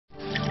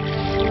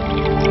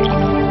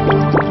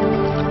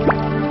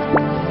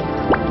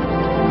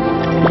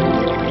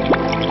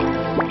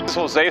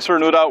Jose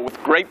Cernuda with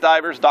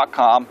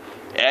greatdivers.com,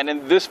 and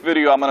in this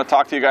video I'm going to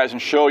talk to you guys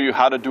and show you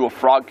how to do a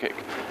frog kick.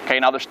 Okay,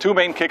 now there's two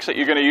main kicks that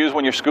you're going to use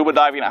when you're scuba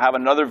diving. I have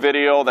another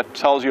video that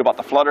tells you about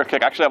the flutter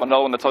kick. Actually, I have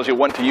another one that tells you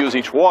when to use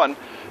each one.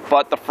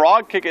 But the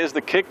frog kick is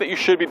the kick that you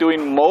should be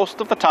doing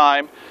most of the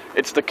time.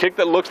 It's the kick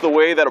that looks the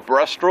way that a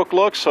breaststroke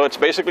looks. So it's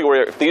basically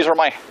where, if these are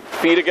my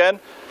feet again,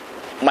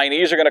 my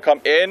knees are going to come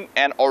in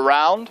and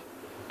around.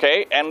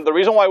 Okay, and the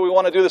reason why we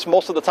want to do this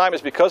most of the time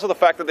is because of the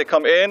fact that they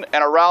come in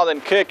and around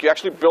and kick. You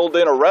actually build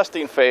in a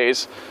resting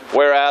phase,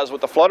 whereas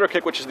with the flutter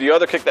kick, which is the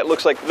other kick that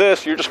looks like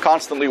this, you're just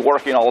constantly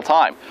working all the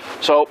time.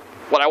 So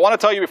what I want to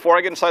tell you before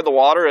I get inside the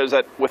water is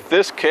that with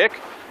this kick,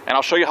 and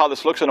I'll show you how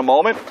this looks in a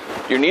moment,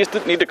 your knees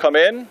need to come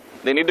in,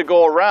 they need to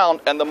go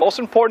around, and the most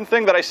important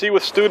thing that I see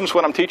with students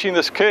when I'm teaching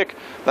this kick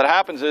that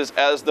happens is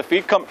as the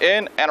feet come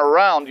in and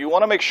around, you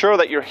want to make sure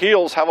that your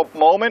heels have a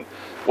moment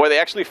where they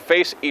actually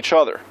face each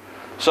other.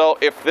 So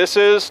if this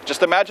is,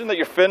 just imagine that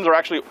your fins are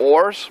actually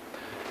oars,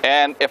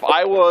 and if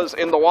I was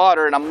in the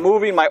water and I'm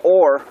moving my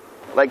oar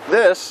like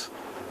this,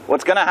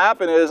 what's going to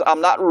happen is I'm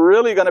not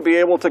really going to be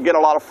able to get a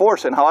lot of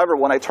force in. However,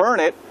 when I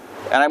turn it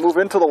and I move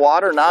into the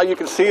water, now you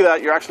can see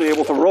that you're actually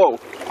able to row.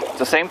 It's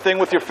the same thing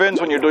with your fins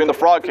when you're doing the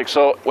frog kick.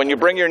 So when you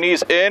bring your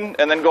knees in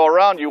and then go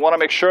around, you want to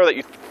make sure that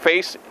you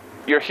face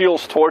your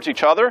heels towards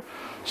each other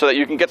so that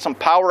you can get some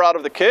power out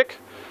of the kick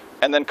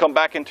and then come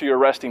back into your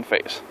resting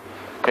phase.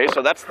 Okay,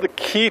 so that's the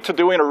key to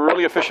doing a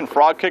really efficient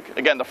frog kick.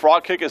 Again, the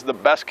frog kick is the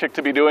best kick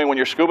to be doing when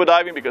you're scuba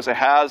diving because it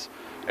has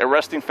a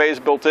resting phase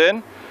built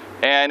in.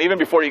 And even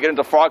before you get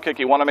into frog kick,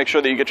 you want to make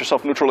sure that you get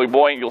yourself neutrally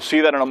buoyant. You'll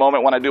see that in a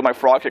moment when I do my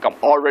frog kick. I'm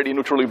already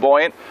neutrally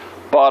buoyant.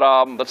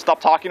 But let's stop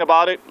talking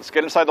about it. Let's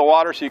get inside the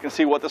water so you can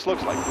see what this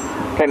looks like.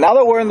 Okay, now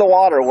that we're in the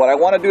water, what I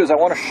want to do is I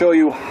want to show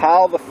you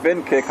how the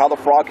fin kick, how the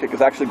frog kick is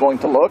actually going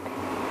to look.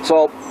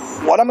 So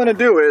what I'm going to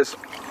do is,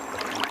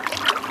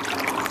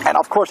 and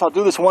of course I'll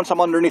do this once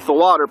I'm underneath the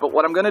water, but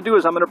what I'm going to do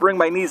is I'm going to bring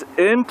my knees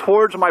in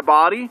towards my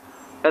body,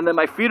 and then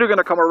my feet are going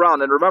to come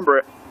around. And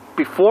remember,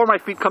 before my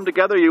feet come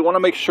together, you want to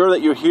make sure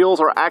that your heels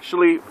are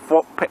actually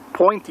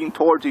pointing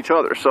towards each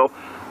other. So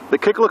the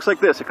kick looks like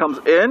this. It comes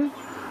in,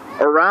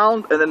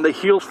 around, and then the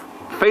heels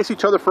face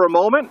each other for a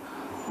moment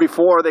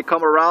before they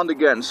come around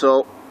again.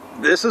 So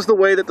this is the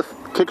way that the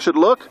kick should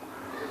look.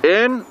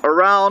 In,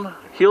 around,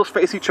 heels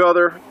face each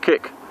other,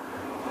 kick.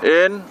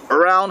 In,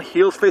 around,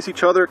 heels face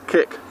each other,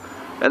 kick.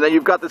 And then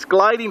you've got this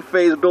gliding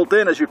phase built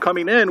in as you're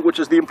coming in, which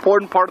is the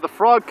important part of the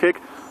frog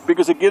kick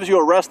because it gives you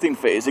a resting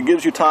phase. It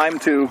gives you time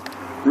to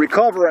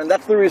recover, and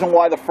that's the reason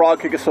why the frog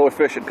kick is so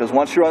efficient, because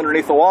once you're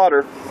underneath the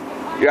water,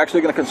 you're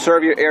actually going to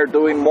conserve your air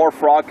doing more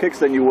frog kicks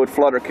than you would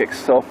flutter kicks.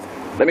 So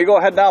let me go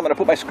ahead now. I'm going to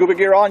put my scuba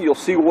gear on. You'll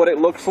see what it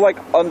looks like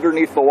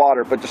underneath the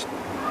water, but just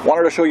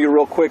wanted to show you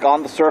real quick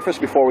on the surface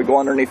before we go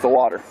underneath the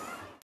water.